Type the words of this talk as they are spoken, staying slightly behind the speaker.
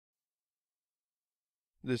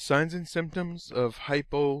The signs and symptoms of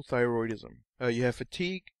hypothyroidism. You have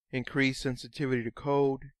fatigue, increased sensitivity to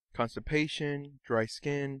cold, constipation, dry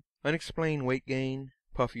skin, unexplained weight gain,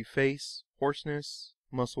 puffy face, hoarseness,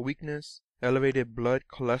 muscle weakness, elevated blood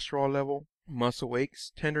cholesterol level, muscle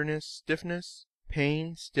aches, tenderness, stiffness,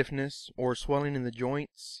 pain, stiffness, or swelling in the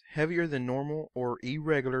joints, heavier than normal or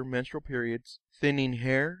irregular menstrual periods, thinning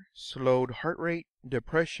hair, slowed heart rate,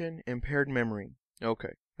 depression, impaired memory.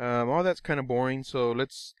 Okay. All that's kind of boring, so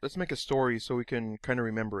let's make a story so we can kind of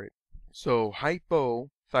remember it. So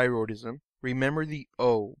hypothyroidism, remember the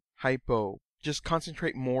O, hypo. Just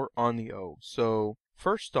concentrate more on the O. So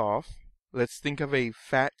first off, let's think of a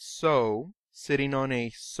fat so sitting on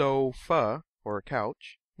a sofa or a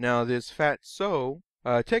couch. Now this fat so,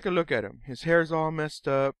 take a look at him. His hair's all messed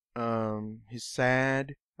up. He's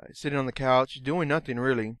sad, sitting on the couch, doing nothing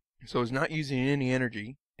really. So he's not using any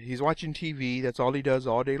energy. He's watching TV, that's all he does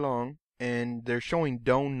all day long, and they're showing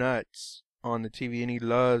donuts on the TV, and he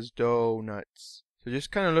loves donuts. So just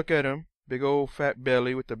kind of look at him, big old fat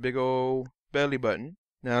belly with the big old belly button.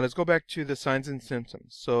 Now let's go back to the signs and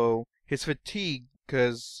symptoms. So his fatigue,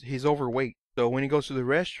 because he's overweight. So when he goes to the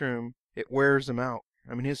restroom, it wears him out.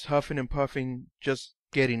 I mean, his huffing and puffing just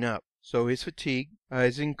getting up. So his fatigue,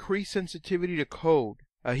 his increased sensitivity to cold.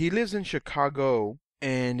 He lives in Chicago,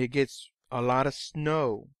 and it gets a lot of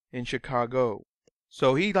snow in Chicago.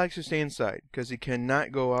 So he likes to stay inside because he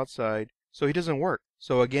cannot go outside. So he doesn't work.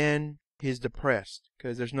 So again, he's depressed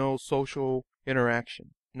because there's no social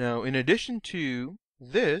interaction. Now, in addition to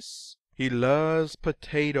this, he loves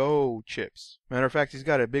potato chips. Matter of fact, he's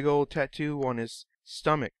got a big old tattoo on his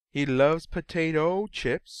stomach. He loves potato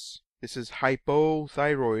chips. This is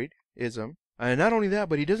hypothyroidism. And not only that,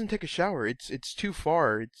 but he doesn't take a shower. It's too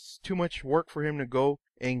far. It's too much work for him to go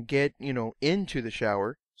and get, into the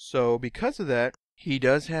shower. So because of that, he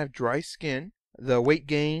does have dry skin. The weight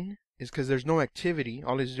gain is because there's no activity.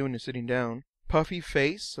 All he's doing is sitting down. Puffy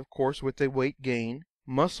face, of course, with the weight gain.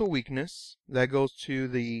 Muscle weakness, that goes to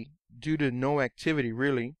due to no activity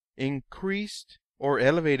really. Increased or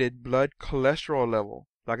elevated blood cholesterol level.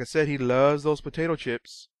 Like I said, he loves those potato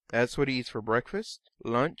chips. That's what he eats for breakfast,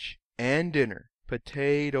 lunch, and dinner.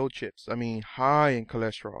 Potato chips. I mean, high in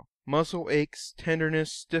cholesterol. Muscle aches,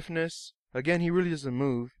 tenderness, stiffness. Again, he really doesn't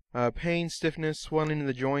move. Pain, stiffness, swelling in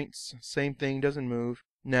the joints. Same thing, doesn't move.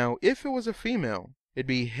 Now, if it was a female, it'd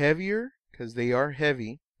be heavier, because they are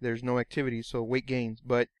heavy. There's no activity, so weight gains,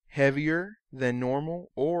 but heavier than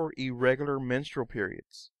normal or irregular menstrual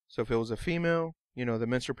periods. So if it was a female, the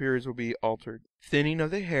menstrual periods will be altered. Thinning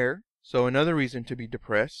of the hair. So another reason to be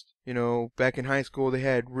depressed. Back in high school, they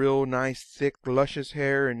had real nice, thick, luscious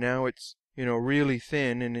hair, and now it's, really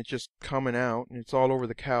thin, and it's just coming out, and it's all over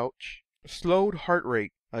the couch. Slowed heart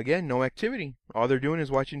rate. Again, no activity. All they're doing is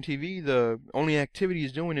watching TV. The only activity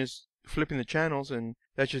he's doing is flipping the channels, and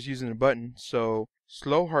that's just using a button. So,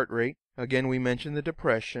 slow heart rate. Again, we mentioned the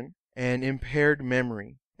depression. And impaired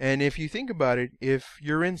memory. And if you think about it, if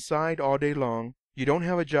you're inside all day long, you don't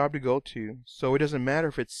have a job to go to, so it doesn't matter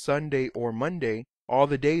if it's Sunday or Monday. All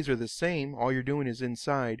the days are the same. All you're doing is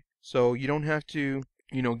inside. So you don't have to,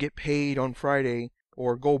 get paid on Friday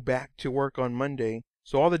or go back to work on Monday.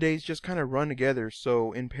 So all the days just kind of run together.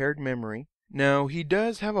 So impaired memory. Now, he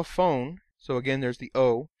does have a phone. So again, there's the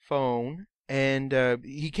O, phone. And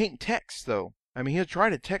he can't text, though. I mean, he'll try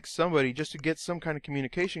to text somebody just to get some kind of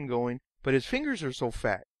communication going, but his fingers are so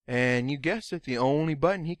fat. And you guessed it, the only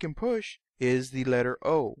button he can push is the letter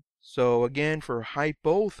O. So again, for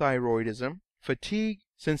hypothyroidism, fatigue,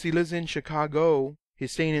 since he lives in Chicago,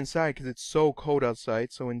 he's staying inside because it's so cold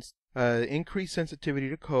outside. So increased sensitivity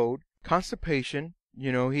to cold. Constipation,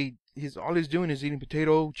 he's all he's doing is eating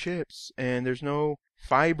potato chips, and there's no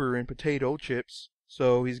fiber in potato chips.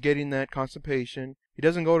 So he's getting that constipation. He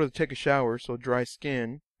doesn't go to take a shower, so dry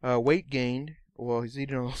skin. Weight gained, well, he's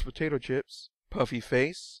eating all those potato chips. Puffy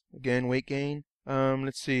face, again, weight gain.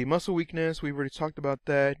 Let's see, muscle weakness, we've already talked about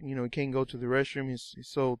that. He can't go to the restroom, he's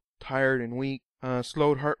so tired and weak.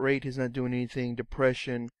 Slowed heart rate, he's not doing anything.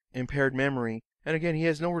 Depression, impaired memory. And again, he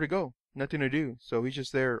has nowhere to go, nothing to do, so he's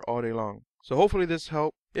just there all day long. So hopefully this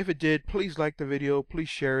helped. If it did, please like the video, please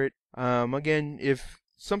share it. Again, if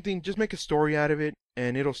something, just make a story out of it,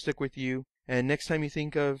 and it'll stick with you. And next time you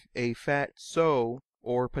think of a fat so,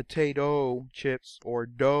 or potato chips, or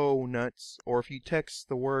donuts, or if you text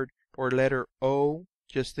the word or letter O,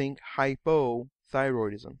 just think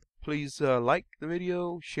hypothyroidism. Please like the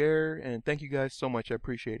video, share, and thank you guys so much. I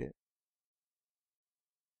appreciate it.